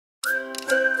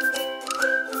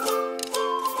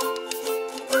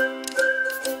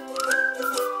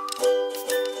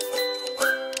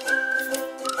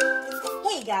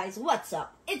guys, what's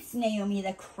up? It's Naomi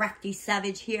the Crafty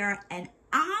Savage here, and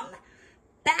I'm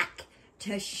back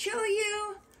to show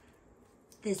you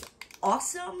this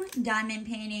awesome diamond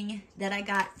painting that I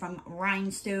got from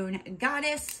Rhinestone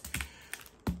Goddess.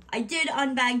 I did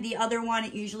unbag the other one.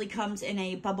 It usually comes in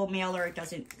a bubble mailer. It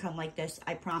doesn't come like this,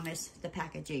 I promise. The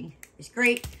packaging is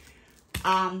great.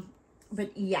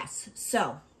 But yes,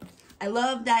 so I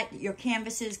love that your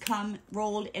canvases come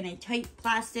rolled in a tight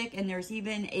plastic, and there's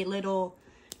even a little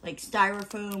like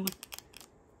styrofoam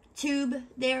tube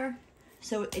there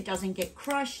so it doesn't get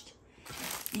crushed.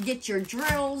 You get your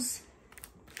drills.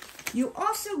 You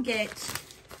also get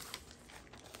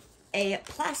a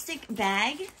plastic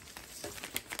bag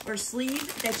or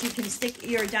sleeve that you can stick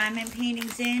your diamond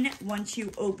paintings in once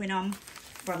you open them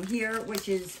from here, which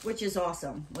is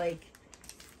awesome. Like,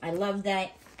 I love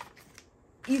that.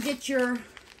 You get your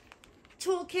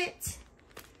toolkit.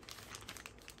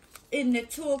 In the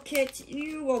toolkit,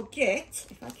 you will get,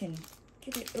 if I can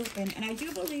get it open, and I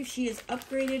do believe she has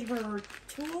upgraded her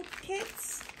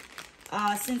toolkits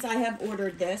since I have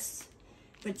ordered this.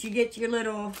 But you get your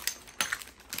little,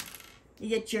 you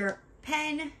get your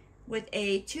pen with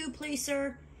a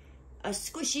two-placer, a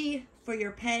squishy for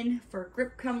your pen for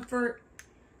grip comfort.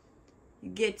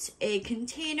 You get a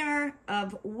container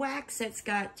of wax that's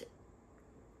got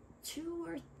 2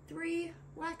 or 3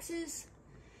 waxes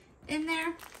in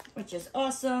there, which is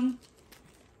awesome.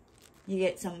 You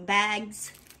get some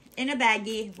bags in a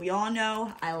baggie. We all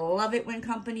know I love it when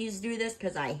companies do this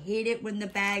because I hate it when the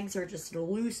bags are just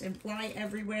loose and fly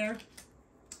everywhere.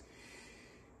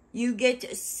 You get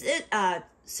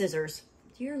scissors.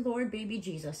 Dear Lord, baby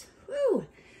Jesus. Woo!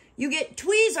 You get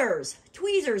tweezers.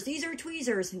 Tweezers. These are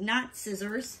tweezers, not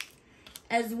scissors.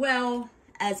 As well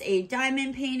as a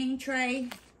diamond painting tray.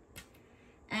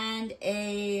 And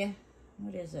a,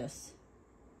 what is this?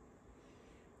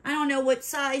 I don't know what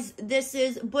size this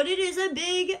is, but it is a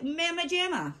big mamma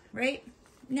jamma, right?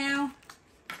 Now,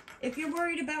 if you're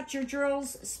worried about your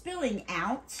drills spilling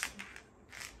out,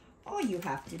 all you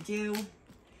have to do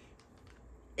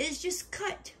is just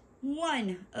cut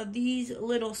one of these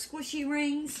little squishy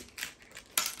rings,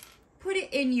 put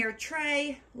it in your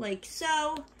tray like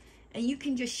so, and you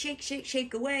can just shake, shake,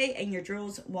 shake away, and your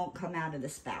drills won't come out of the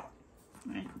spout.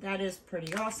 Right, that is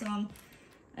pretty awesome.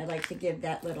 I like to give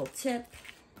that little tip.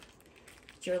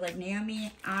 But you're like,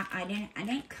 Naomi, I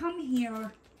didn't come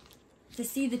here to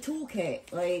see the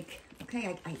toolkit. Like,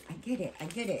 okay, I get it. I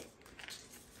get it.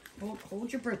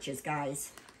 Hold your britches,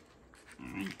 guys. All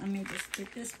right, let me just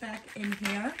get this back in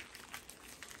here.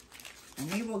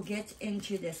 And we will get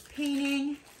into this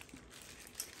painting.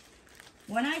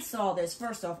 When I saw this,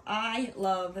 first off, I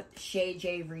love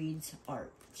ShayJay-Reed's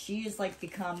art. She has like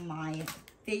become my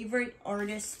favorite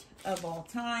artist of all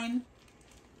time.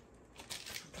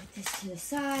 Put this to the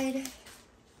side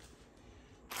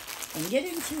and get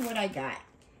into what I got.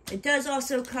 It does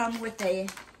also come with a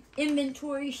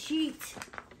inventory sheet.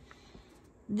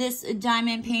 This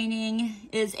diamond painting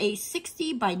is a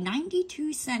 60 by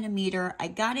 92 centimeter. I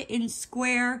got it in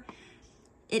square.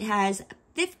 It has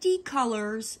 50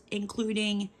 colors,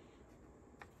 including,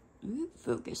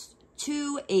 focus,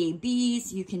 2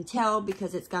 ABs. You can tell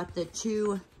because it's got the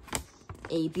 2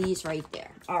 ABs right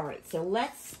there. All right, so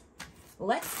let's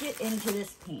get into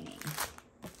this painting.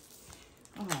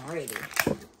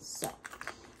 Alrighty. So,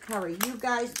 how are you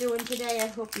guys doing today? I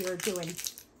hope you are doing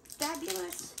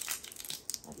fabulous.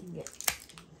 I can get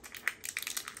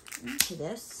into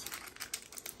this.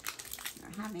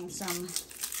 We're having some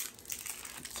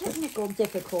technical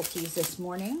difficulties this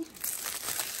morning.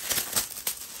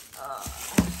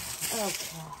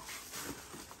 Okay,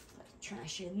 put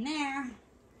trash in there.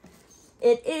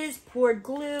 It is poured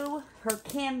glue. Her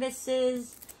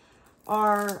canvases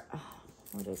are,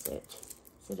 what is it?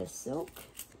 Is it a silk?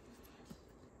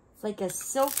 It's like a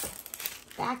silk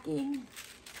backing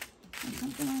or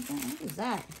something like that. What is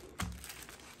that?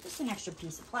 Just an extra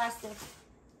piece of plastic.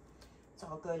 It's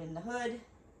all good in the hood.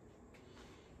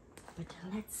 But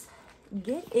let's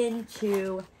get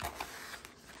into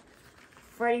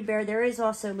Freddy Bear. There is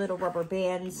also little rubber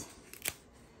bands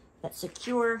that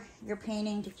secure your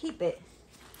painting to keep it.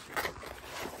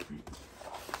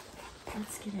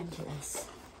 Let's get into this.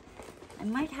 I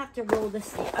might have to roll this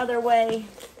the other way.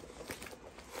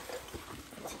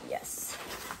 Yes.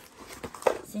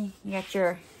 See, you got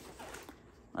your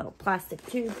little plastic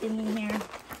tube thingy here.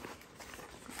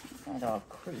 It's not all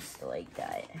creased like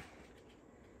that.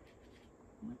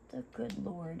 What the good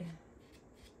Lord.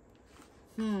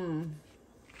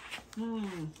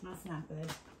 That's not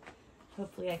good.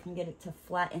 Hopefully I can get it to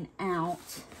flatten out.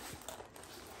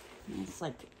 It's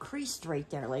like creased right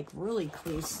there, like really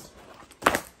creased.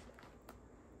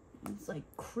 like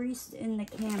creased in the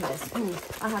canvas. Ooh,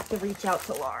 I have to reach out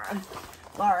to Lauren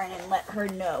and let her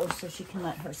know so she can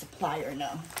let her supplier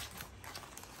know.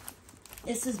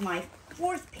 This is my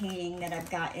 4th painting that I've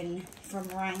gotten from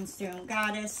Rhinestone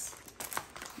Goddess.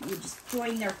 You just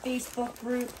join their Facebook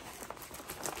group.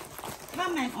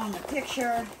 Comment on the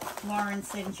picture. Lauren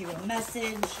sends you a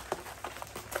message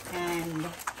and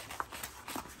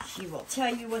she will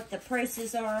tell you what the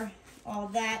prices are, all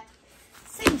that.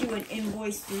 Send you an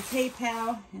invoice through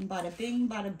PayPal, and bada bing,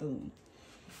 bada boom.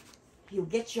 You'll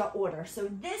get your order. So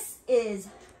this is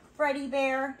Freddy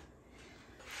Bear.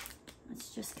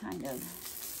 Let's just kind of,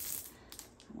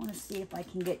 I want to see if I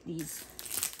can get these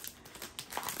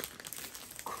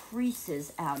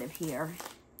creases out of here.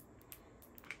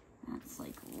 That's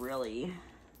like really,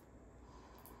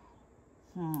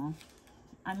 I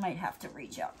might have to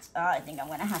reach out. I think I'm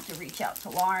going to have to reach out to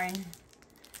Lauren.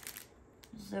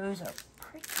 Those are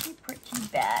pretty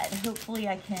bad. Hopefully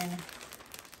I can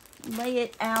lay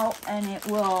it out and it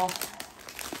will,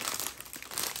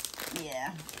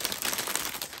 yeah.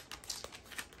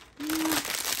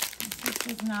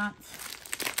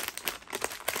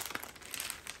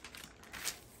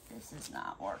 This is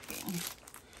not working.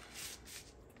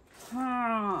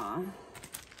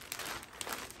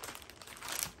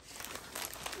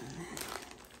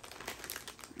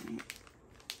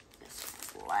 Just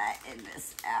flatten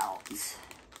this out.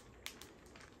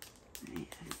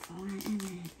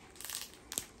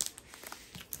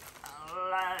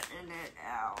 Flatten it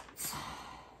out.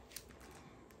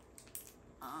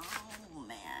 Oh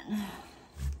man.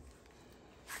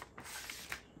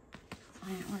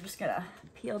 We're just gonna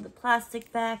peel the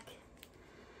plastic back.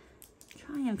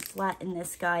 Try and flatten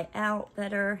this guy out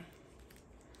better.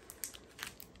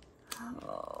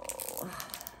 Oh.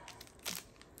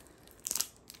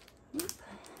 Oop.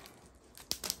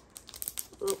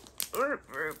 Oop.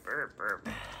 Burp, burp, burp, burp.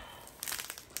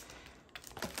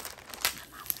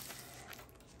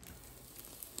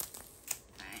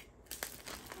 Alright.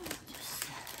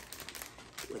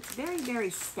 It's very, very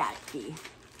staticky.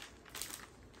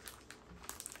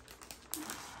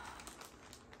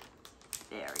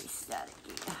 Very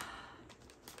staticky.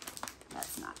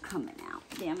 That's not coming out,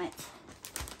 damn it.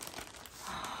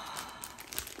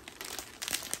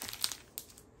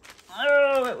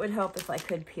 Oh, it would help if I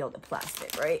could peel the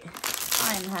plastic, right?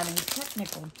 I am having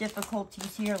technical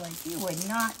difficulties here like you would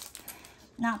not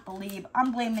believe.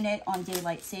 I'm blaming it on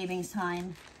daylight savings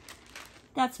time.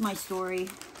 That's my story.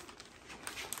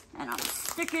 And I'm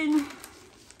sticking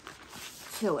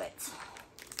to it.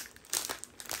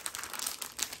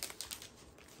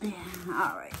 Yeah,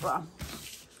 all right, well,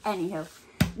 anywho,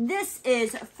 this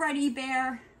is Freddy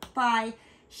Bear by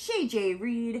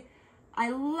ShayJay-Reed.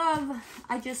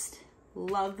 I just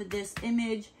love this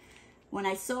image. When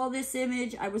I saw this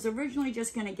image, I was originally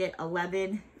just going to get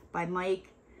 11 by Mike,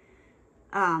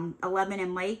 11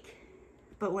 and Mike.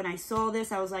 But when I saw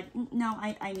this, I was like, no,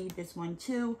 I need this one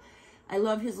too. I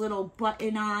love his little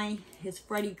button eye, his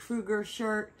Freddy Krueger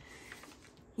shirt.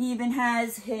 He even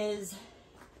has his,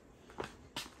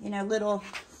 you know, little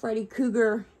Freddy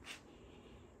Krueger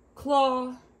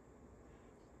claw.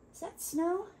 Is that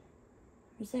snow?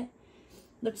 Or is that?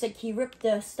 Looks like he ripped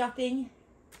the stuffing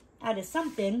out of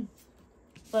something.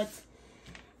 But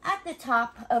at the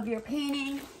top of your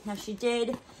painting, now she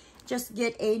did just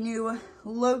get a new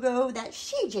logo that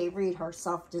ShayJay-Reed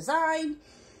herself designed.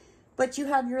 But you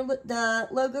have the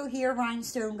logo here,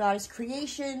 Rhinestone Goddess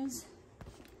Creations.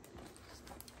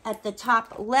 At the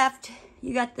top left,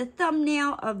 you got the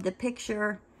thumbnail of the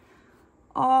picture.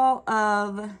 All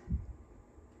of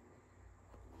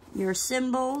your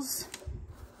symbols.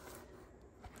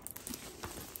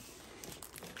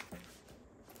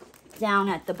 Down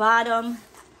at the bottom,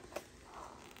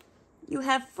 you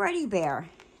have Freddy Bear.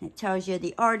 It tells you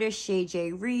the artist,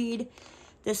 ShayJay-Reed.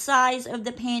 The size of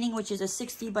the painting, which is a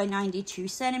 60 by 92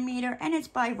 centimeter, and it's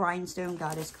by Rhinestone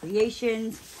Goddess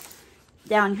Creations.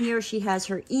 Down here, she has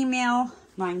her email,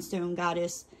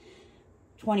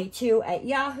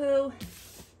 rhinestonegoddess22@yahoo.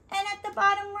 And at the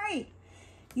bottom right,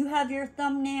 you have your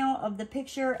thumbnail of the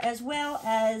picture as well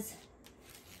as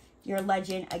your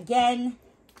legend again.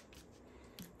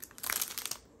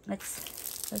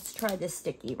 Let's try this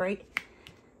sticky, right?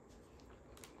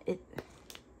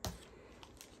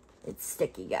 It's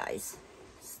sticky, guys.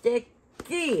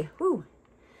 Sticky. Whew.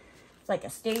 It's like a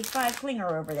stage 5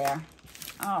 clinger over there.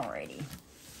 Alrighty.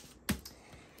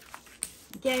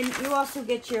 Again, you also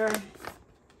get your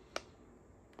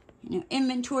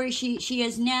inventory sheet. She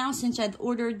has now, since I've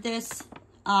ordered this,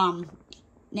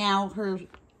 now her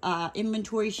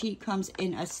inventory sheet comes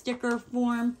in a sticker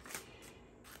form.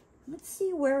 Let's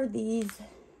see where these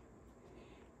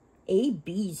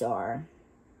ABs are.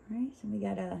 Right, so we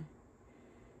got a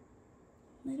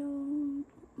little,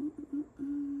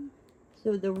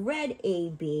 so the red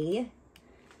AB,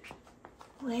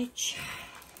 which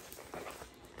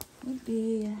would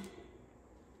be,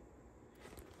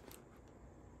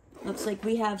 looks like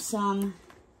we have some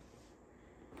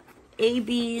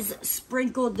ABs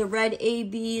sprinkled, the red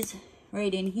ABs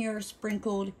right in here,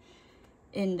 sprinkled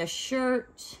in the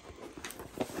shirt.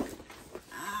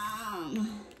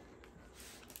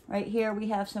 Right here we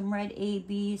have some red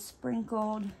ABs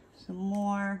sprinkled, some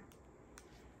more.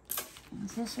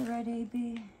 Is this a red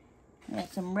AB? Yeah,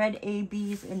 some red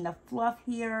ABs in the fluff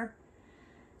here.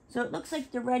 So it looks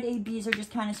like the red ABs are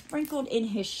just kind of sprinkled in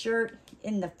his shirt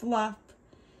in the fluff.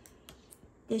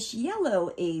 This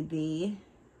yellow AB,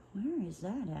 where is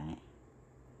that at?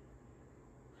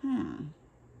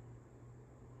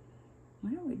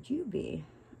 Where would you be?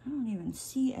 I don't even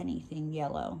see anything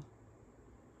yellow.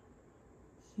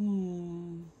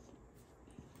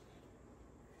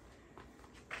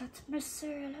 Let's miss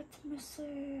her.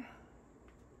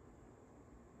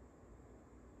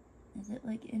 Is it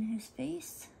like in his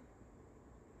face?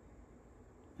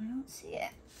 I don't see it.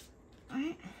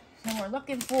 Alright, so we're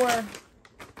looking for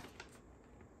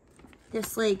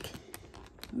this like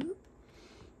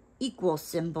equal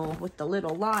symbol with the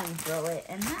little line through it,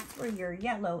 and that's where your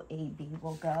yellow AB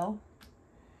will go.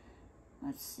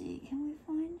 Let's see, can we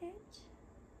find it?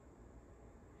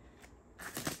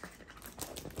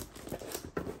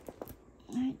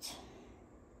 Right.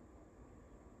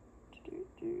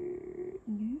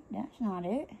 No, that's not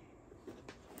it.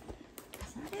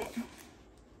 Is that it?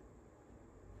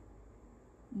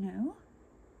 No.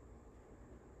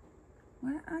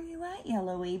 Where are you at,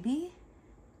 yellow AB?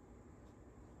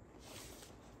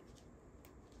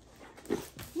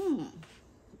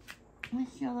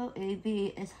 This yellow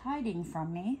AB is hiding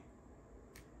from me.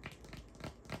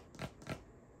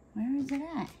 Where is it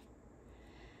at?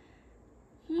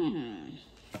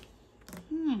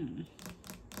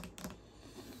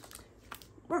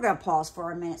 We're gonna pause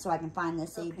for a minute so I can find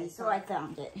this AB. So I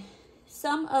found it.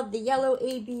 Some of the yellow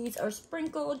ABs are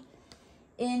sprinkled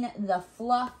in the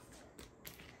fluff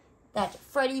that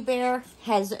Freddy Bear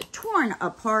has torn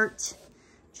apart.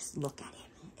 Just look at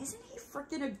him. Isn't he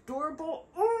freaking adorable?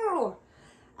 Oh,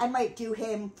 I might do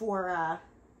him for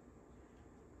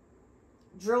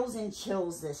Drills and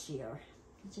Chills this year.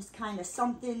 Just kind of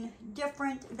something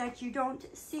different that you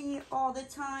don't see all the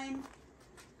time.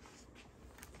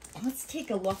 Let's take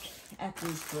a look at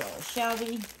these drills, shall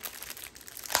we?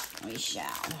 We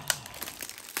shall.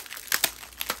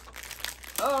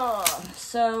 Oh,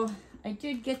 so I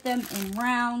did get them in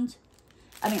round.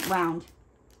 I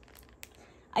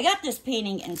got this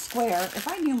painting in square. If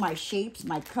I knew my shapes,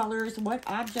 my colors, what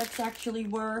objects actually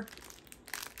were,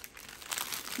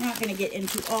 I'm not going to get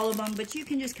into all of them, but you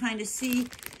can just kind of see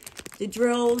the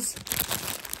drills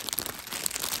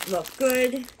look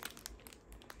good.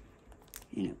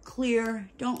 You know, clear.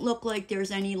 Don't look like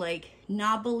there's any like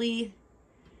knobbly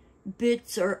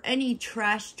bits or any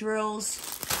trash drills.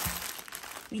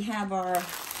 We have our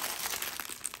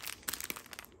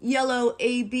yellow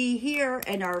AB here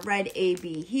and our red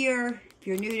AB here. If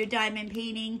you're new to diamond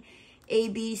painting,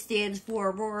 AB stands for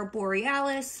Aurora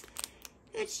Borealis.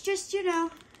 It's just, you know,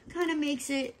 kind of makes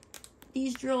it,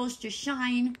 these drills just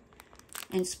shine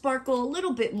and sparkle a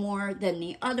little bit more than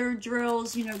the other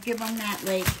drills. You know, give them that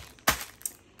like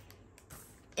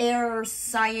air,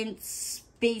 science,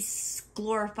 space,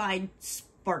 glorified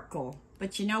sparkle.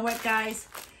 But you know what, guys?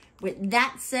 With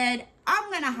that said, I'm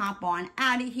going to hop on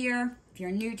out of here. If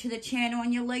you're new to the channel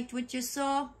and you liked what you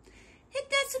saw, hit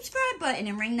that subscribe button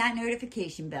and ring that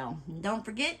notification bell. And don't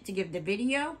forget to give the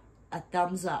video a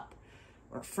thumbs up,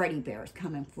 or Freddy Bear is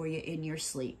coming for you in your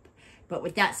sleep. But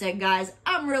with that said, guys,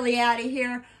 I'm really out of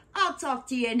here. I'll talk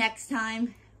to you next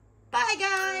time. Bye,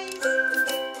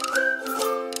 guys.